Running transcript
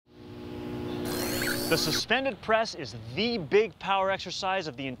The suspended press is the big power exercise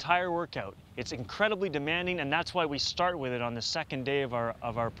of the entire workout. It's incredibly demanding, and that's why we start with it on the second day of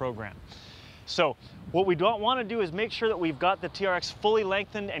our program. So what we don't want to do is make sure that we've got the TRX fully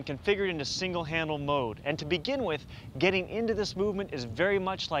lengthened and configured into single handle mode. And to begin with, getting into this movement is very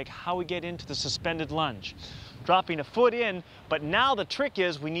much like how we get into the suspended lunge. Dropping a foot in, but now the trick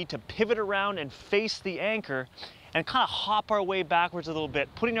is we need to pivot around and face the anchor and kind of hop our way backwards a little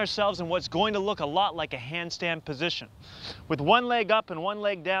bit, putting ourselves in what's going to look a lot like a handstand position. With one leg up and one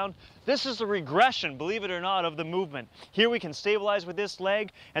leg down, this is the regression, believe it or not, of the movement. Here we can stabilize with this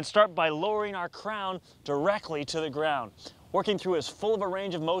leg and start by lowering our crown directly to the ground, working through as full of a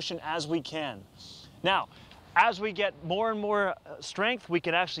range of motion as we can. Now, as we get more and more strength, we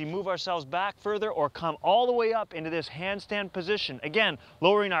can actually move ourselves back further or come all the way up into this handstand position. Again,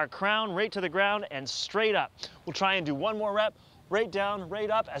 lowering our crown right to the ground and straight up. We'll try and do one more rep, right down, right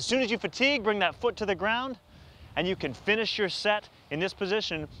up. As soon as you fatigue, bring that foot to the ground, and you can finish your set in this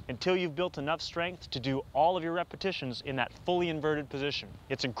position until you've built enough strength to do all of your repetitions in that fully inverted position.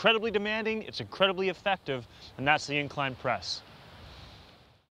 It's incredibly demanding, it's incredibly effective, and that's the incline press.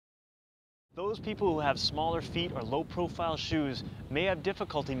 Those people who have smaller feet or low profile shoes may have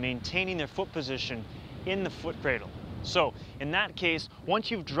difficulty maintaining their foot position in the foot cradle. So in that case,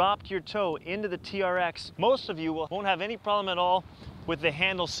 once you've dropped your toe into the TRX, most of you won't have any problem at all with the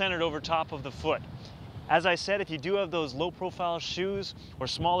handle centered over top of the foot. As I said, if you do have those low profile shoes or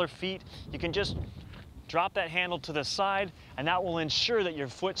smaller feet, you can just drop that handle to the side, and that will ensure that your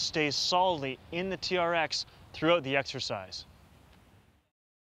foot stays solidly in the TRX throughout the exercise.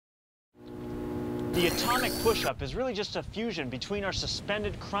 The atomic push-up is really just a fusion between our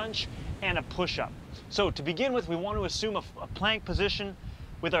suspended crunch and a push-up. So to begin with, we want to assume a plank position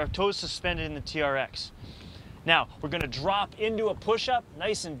with our toes suspended in the TRX. Now, we're going to drop into a push-up,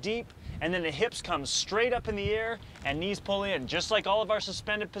 nice and deep, and then the hips come straight up in the air and knees pull in. Just like all of our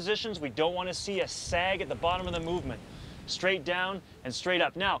suspended positions, we don't want to see a sag at the bottom of the movement. Straight down and straight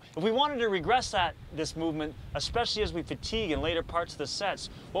up. Now, if we wanted to regress this movement, especially as we fatigue in later parts of the sets,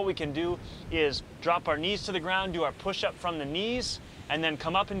 what we can do is drop our knees to the ground, do our push-up from the knees, and then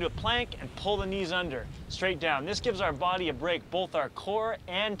come up into a plank and pull the knees under, straight down. This gives our body a break, both our core,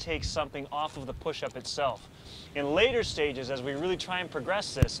 and takes something off of the push-up itself. In later stages, as we really try and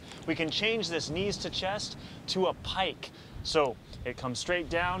progress this, we can change this knees to chest to a pike. So it comes straight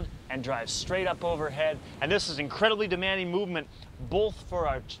down and drives straight up overhead. And this is incredibly demanding movement, both for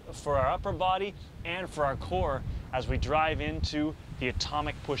our upper body and for our core as we drive into the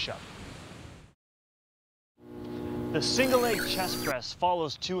atomic push-up. The single leg chest press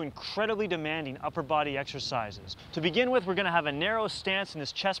follows two incredibly demanding upper body exercises. To begin with, we're going to have a narrow stance in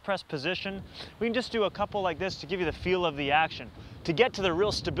this chest press position. We can just do a couple like this to give you the feel of the action. To get to the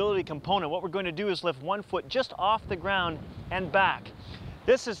real stability component, what we're going to do is lift one foot just off the ground and back.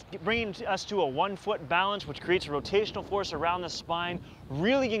 This is bringing us to a 1 foot balance, which creates a rotational force around the spine,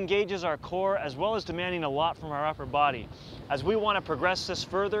 really engages our core, as well as demanding a lot from our upper body. As we want to progress this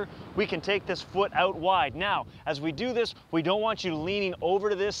further, we can take this foot out wide. Now, as we do this, we don't want you leaning over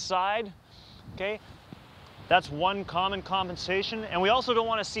to this side, okay? That's one common compensation. And we also don't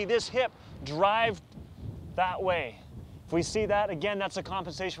want to see this hip drive that way. If we see that, again, that's a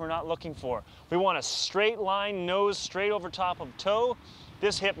compensation we're not looking for. We want a straight line, nose straight over top of toe.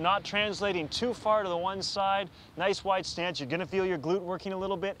 This hip not translating too far to the one side. Nice wide stance. You're going to feel your glute working a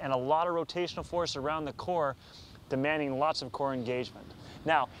little bit and a lot of rotational force around the core, demanding lots of core engagement.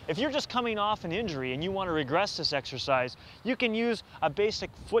 Now, if you're just coming off an injury and you want to regress this exercise, you can use a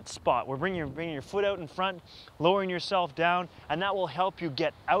basic foot spot where bringing your foot out in front, lowering yourself down, and that will help you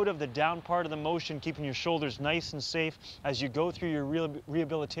get out of the down part of the motion, keeping your shoulders nice and safe as you go through your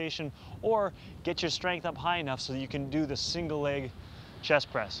rehabilitation, or get your strength up high enough so that you can do the single leg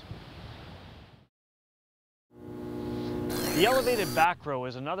chest press. The elevated back row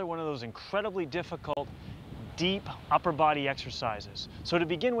is another one of those incredibly difficult, deep upper body exercises. So to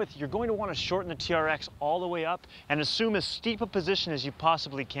begin with, you're going to want to shorten the TRX all the way up and assume as steep a position as you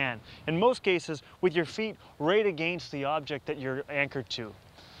possibly can. In most cases, with your feet right against the object that you're anchored to.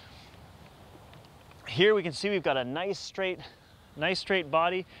 Here we can see we've got a nice straight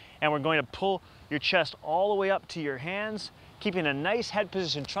body, and we're going to pull your chest all the way up to your hands, keeping a nice head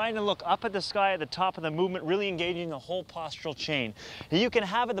position, trying to look up at the sky at the top of the movement, really engaging the whole postural chain. Now you can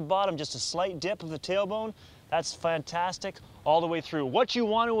have at the bottom just a slight dip of the tailbone. That's fantastic all the way through. What you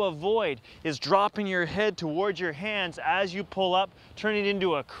want to avoid is dropping your head towards your hands as you pull up, turning it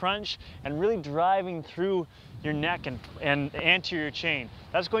into a crunch, and really driving through your neck and anterior chain.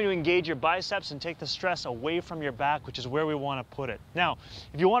 That's going to engage your biceps and take the stress away from your back, which is where we want to put it. Now,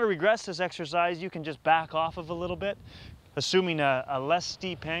 if you want to regress this exercise, you can just back off of a little bit, assuming a less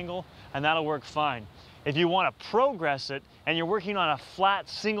steep angle, and that'll work fine. If you want to progress it and you're working on a flat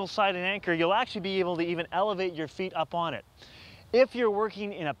single-sided anchor, you'll actually be able to even elevate your feet up on it. If you're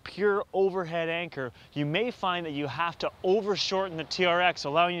working in a pure overhead anchor, you may find that you have to over-shorten the TRX,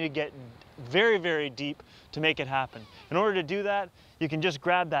 allowing you to get very, very deep to make it happen. In order to do that, you can just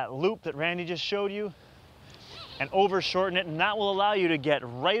grab that loop that Randy just showed you and over-shorten it, and that will allow you to get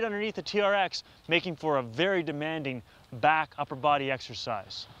right underneath the TRX, making for a very demanding back upper body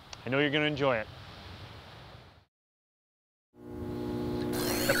exercise. I know you're going to enjoy it.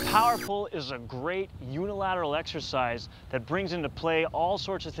 The power pull is a great unilateral exercise that brings into play all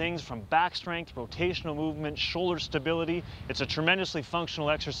sorts of things from back strength, rotational movement, shoulder stability. It's a tremendously functional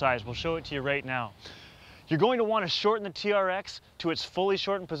exercise. We'll show it to you right now. You're going to want to shorten the TRX to its fully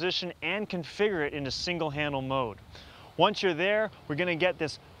shortened position and configure it into single handle mode. Once you're there, we're going to get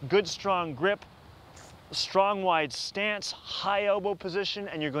this good strong grip, strong wide stance, high elbow position,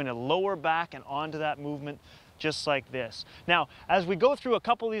 and you're going to lower back and onto that movement just like this. Now, as we go through a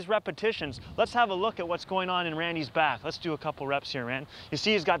couple of these repetitions, let's have a look at what's going on in Randy's back. Let's do a couple reps here, Rand. You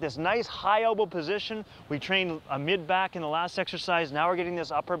see he's got this nice high elbow position. We trained a mid back in the last exercise. Now we're getting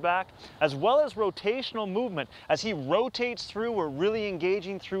this upper back, as well as rotational movement. As he rotates through, we're really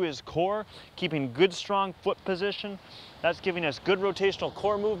engaging through his core, keeping good strong foot position. That's giving us good rotational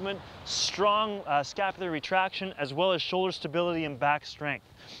core movement, strong scapular retraction, as well as shoulder stability and back strength.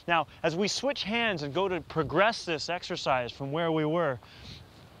 Now, as we switch hands and go to progress this exercise from where we were,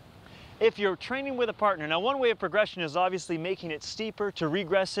 if you're training with a partner, now one way of progression is obviously making it steeper. To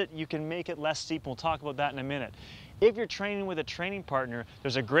regress it, you can make it less steep. We'll talk about that in a minute. If you're training with a training partner,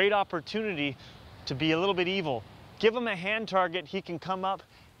 there's a great opportunity to be a little bit evil. Give him a hand target, he can come up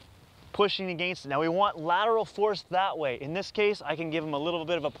pushing against it. Now we want lateral force that way. In this case, I can give him a little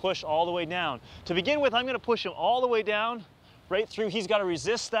bit of a push all the way down. To begin with, I'm going to push him all the way down, right through. He's got to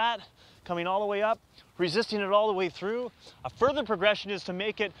resist that, coming all the way up, resisting it all the way through. A further progression is to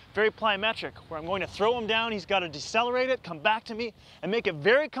make it very plyometric, where I'm going to throw him down, he's got to decelerate it, come back to me, and make it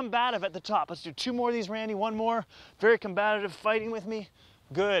very combative at the top. Let's do 2 more of these, Randy, 1 more. Very combative, fighting with me.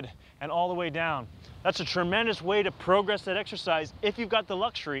 Good, and all the way down. That's a tremendous way to progress that exercise if you've got the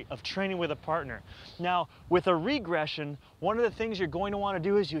luxury of training with a partner. Now, with a regression, one of the things you're going to want to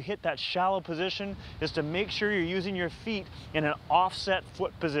do as you hit that shallow position is to make sure you're using your feet in an offset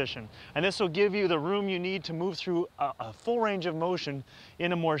foot position. And this will give you the room you need to move through a full range of motion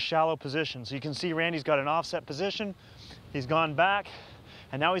in a more shallow position. So you can see Randy's got an offset position, he's gone back,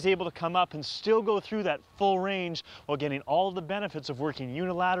 and now he's able to come up and still go through that full range while getting all of the benefits of working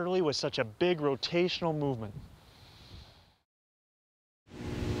unilaterally with such a big rotational movement.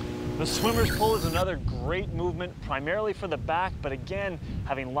 The swimmer's pull is another great movement, primarily for the back, but again,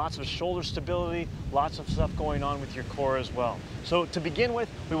 having lots of shoulder stability, lots of stuff going on with your core as well. So to begin with,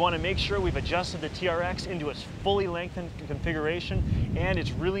 we want to make sure we've adjusted the TRX into its fully lengthened configuration, and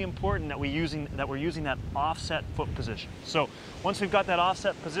it's really important that we're using that offset foot position. So once we've got that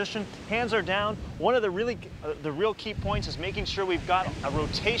offset position, hands are down. One of the real key points is making sure we've got a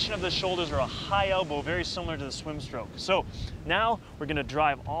rotation of the shoulders or a high elbow, very similar to the swim stroke. So now we're going to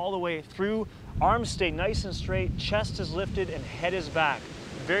drive all the way through. Arms stay nice and straight, chest is lifted, and head is back.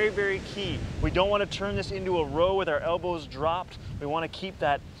 Very, very key. We don't want to turn this into a row with our elbows dropped. We want to keep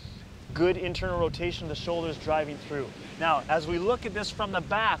that good internal rotation of the shoulders driving through. Now, as we look at this from the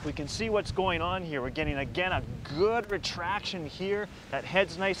back, we can see what's going on here. We're getting, again, a good retraction here. That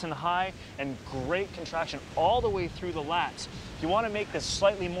head's nice and high, and great contraction all the way through the lats. If you want to make this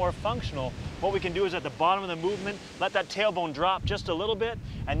slightly more functional, what we can do is at the bottom of the movement, let that tailbone drop just a little bit,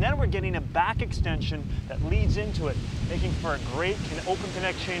 and then we're getting a back extension that leads into it, making for a great open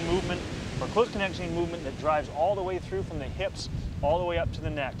connect chain movement or close connect chain movement that drives all the way through from the hips all the way up to the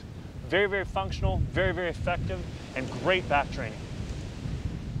neck. Very, very functional, very, very effective, and great back training.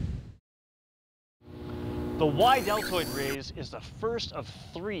 The Y deltoid raise is the first of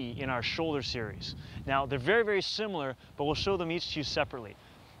 3 in our shoulder series. Now, they're very, very similar, but we'll show them each to you separately.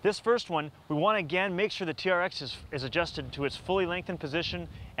 This first one, we want to again make sure the TRX is adjusted to its fully lengthened position,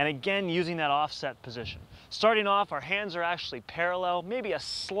 and again using that offset position. Starting off, our hands are actually parallel, maybe a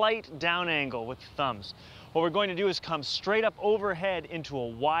slight down angle with the thumbs. What we're going to do is come straight up overhead into a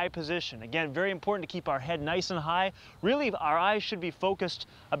Y position. Again, very important to keep our head nice and high. Really, our eyes should be focused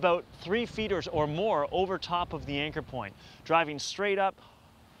about 3 feet or more over top of the anchor point. Driving straight up,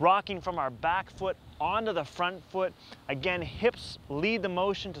 rocking from our back foot onto the front foot. Again, hips lead the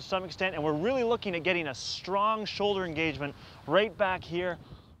motion to some extent, and we're really looking at getting a strong shoulder engagement right back here.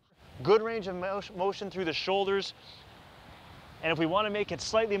 Good range of motion through the shoulders. And if we want to make it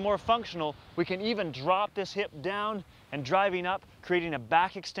slightly more functional, we can even drop this hip down and driving up, creating a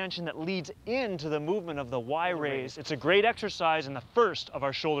back extension that leads into the movement of the Y raise. It's a great exercise and the first of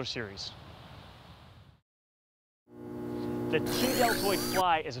our shoulder series. The T-deltoid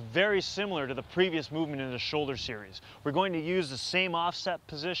fly is very similar to the previous movement in the shoulder series. We're going to use the same offset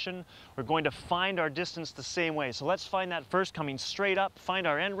position. We're going to find our distance the same way. So let's find that first, coming straight up, find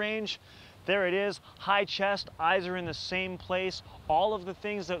our end range. There it is, high chest, eyes are in the same place. All of the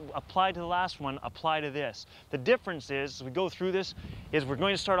things that apply to the last one apply to this. The difference is, as we go through this, is we're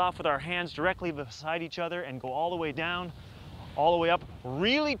going to start off with our hands directly beside each other and go all the way down, all the way up,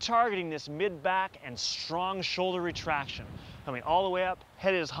 really targeting this mid-back and strong shoulder retraction. Coming all the way up,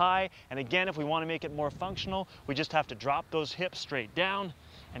 head is high, and again, if we want to make it more functional, we just have to drop those hips straight down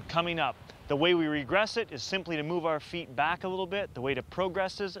and coming up. The way we regress it is simply to move our feet back a little bit. The way to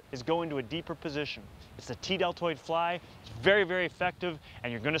progress is go into a deeper position. It's the T-deltoid fly. It's very, very effective,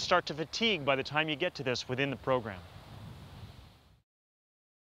 and you're going to start to fatigue by the time you get to this within the program.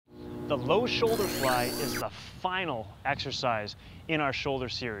 The low shoulder fly is the final exercise in our shoulder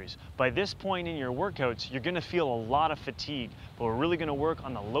series. By this point in your workouts, you're going to feel a lot of fatigue, but we're really going to work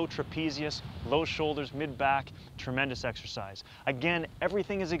on the low trapezius, low shoulders, mid-back, tremendous exercise. Again,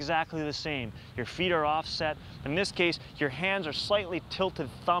 everything is exactly the same. Your feet are offset. In this case, your hands are slightly tilted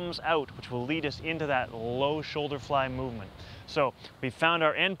thumbs out, which will lead us into that low shoulder fly movement. So we found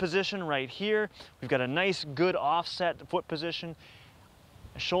our end position right here. We've got a nice, good offset foot position.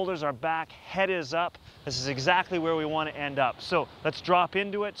 Shoulders are back, head is up. This is exactly where we want to end up. So let's drop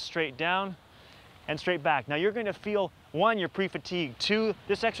into it, straight down and straight back. Now you're going to feel, 1, you're pre-fatigued. 2,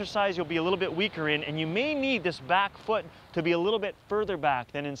 this exercise you'll be a little bit weaker in, and you may need this back foot to be a little bit further back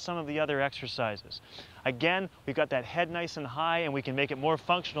than in some of the other exercises. Again, we've got that head nice and high, and we can make it more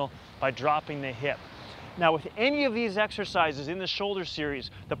functional by dropping the hip. Now with any of these exercises in the shoulder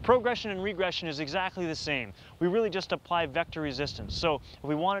series, the progression and regression is exactly the same. We really just apply vector resistance. So if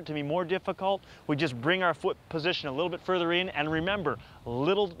we want it to be more difficult, we just bring our foot position a little bit further in, and remember,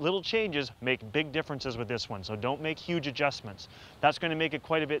 little changes make big differences with this one, so don't make huge adjustments. That's going to make it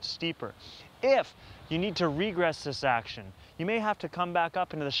quite a bit steeper. If you need to regress this action, you may have to come back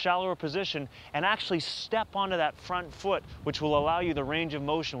up into the shallower position and actually step onto that front foot, which will allow you the range of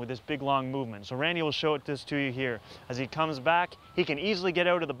motion with this big long movement. So Randy will show this to you here. As he comes back, he can easily get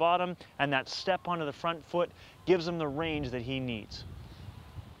out of the bottom, and that step onto the front foot gives him the range that he needs.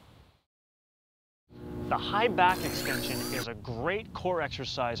 The high back extension is a great core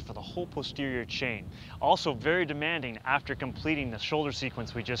exercise for the whole posterior chain. Also very demanding after completing the shoulder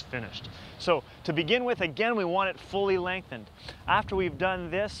sequence we just finished. So to begin with, again, we want it fully lengthened. After we've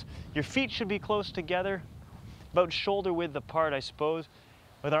done this, your feet should be close together, about shoulder width apart, I suppose,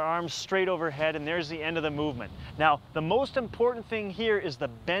 with our arms straight overhead, and there's the end of the movement. Now, the most important thing here is the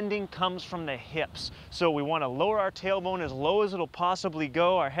bending comes from the hips. So we want to lower our tailbone as low as it'll possibly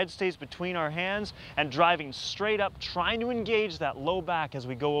go. Our head stays between our hands and driving straight up, trying to engage that low back as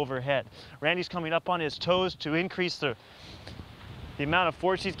we go overhead. Randy's coming up on his toes to increase the amount of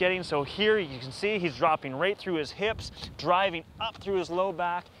force he's getting. So here you can see he's dropping right through his hips, driving up through his low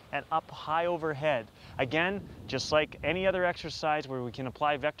back and up high overhead. Again, just like any other exercise where we can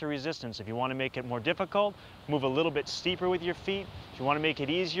apply vector resistance, if you want to make it more difficult, move a little bit steeper with your feet. If you want to make it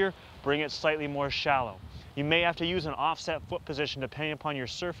easier, bring it slightly more shallow. You may have to use an offset foot position depending upon your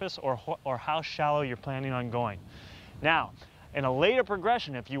surface or how shallow you're planning on going. Now, in a later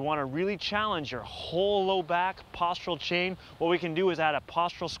progression, if you want to really challenge your whole low back postural chain, what we can do is add a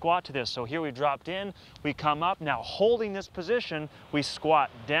postural squat to this. So here we dropped in, we come up. Now holding this position, we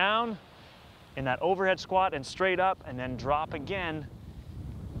squat down in that overhead squat and straight up, and then drop again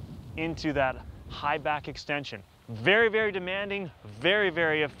into that high back extension. Very, very demanding, very,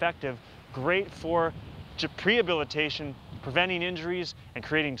 very effective. Great for rehabilitation, preventing injuries, and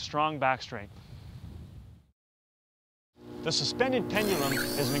creating strong back strength. The suspended pendulum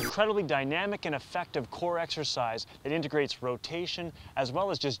is an incredibly dynamic and effective core exercise that integrates rotation as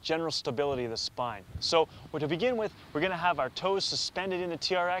well as just general stability of the spine. So to begin with, we're going to have our toes suspended in the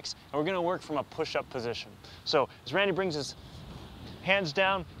TRX, and we're going to work from a push-up position. So as Randy brings his hands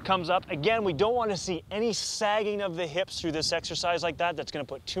down, comes up. Again, we don't want to see any sagging of the hips through this exercise like that. That's going to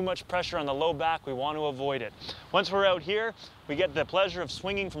put too much pressure on the low back. We want to avoid it. Once we're out here, we get the pleasure of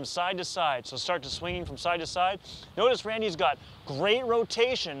swinging from side to side. So start to swinging from side to side. Notice Randy's got great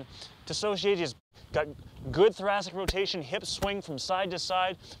rotation to associate. He's got good thoracic rotation, hips swing from side to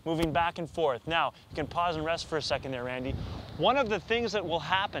side, moving back and forth. Now, you can pause and rest for a second there, Randy. One of the things that will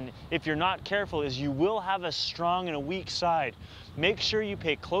happen if you're not careful is you will have a strong and a weak side. Make sure you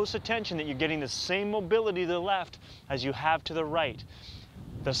pay close attention that you're getting the same mobility to the left as you have to the right.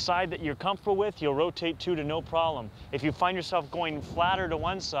 The side that you're comfortable with, you'll rotate to no problem. If you find yourself going flatter to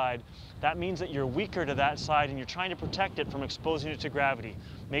one side, that means that you're weaker to that side and you're trying to protect it from exposing it to gravity.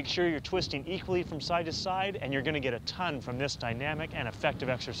 Make sure you're twisting equally from side to side, and you're going to get a ton from this dynamic and effective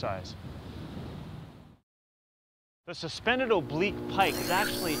exercise. The suspended oblique pike has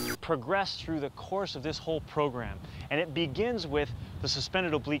actually progressed through the course of this whole program, and it begins with the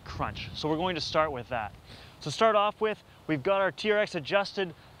suspended oblique crunch. So we're going to start with that. So to start off with, we've got our TRX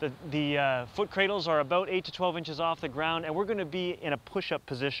adjusted. The foot cradles are about 8 to 12 inches off the ground, and we're going to be in a push-up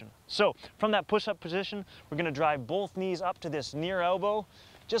position. So from that push-up position, we're going to drive both knees up to this near elbow,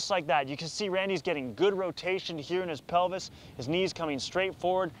 just like that. You can see Randy's getting good rotation here in his pelvis, his knees coming straight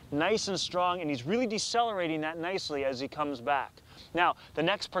forward, nice and strong, and he's really decelerating that nicely as he comes back. Now, the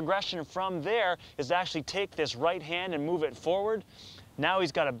next progression from there is to actually take this right hand and move it forward. Now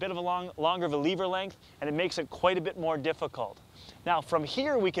he's got a bit of a longer of a lever length, and it makes it quite a bit more difficult. Now from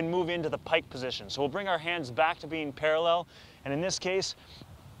here we can move into the pike position. So we'll bring our hands back to being parallel, and in this case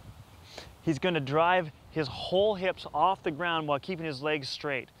he's going to drive his whole hips off the ground while keeping his legs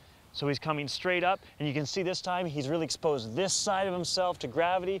straight. So he's coming straight up, and you can see this time he's really exposed this side of himself to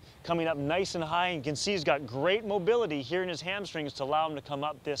gravity, coming up nice and high, and you can see he's got great mobility here in his hamstrings to allow him to come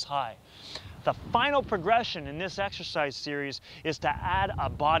up this high. The final progression in this exercise series is to add a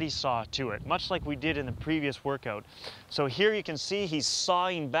body saw to it, much like we did in the previous workout. So here you can see he's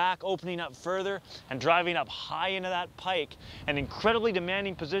sawing back, opening up further, and driving up high into that pike. An incredibly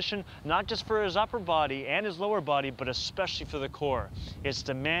demanding position, not just for his upper body and his lower body, but especially for the core. It's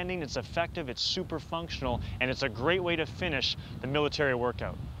demanding, it's effective, it's super functional, and it's a great way to finish the military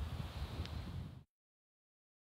workout.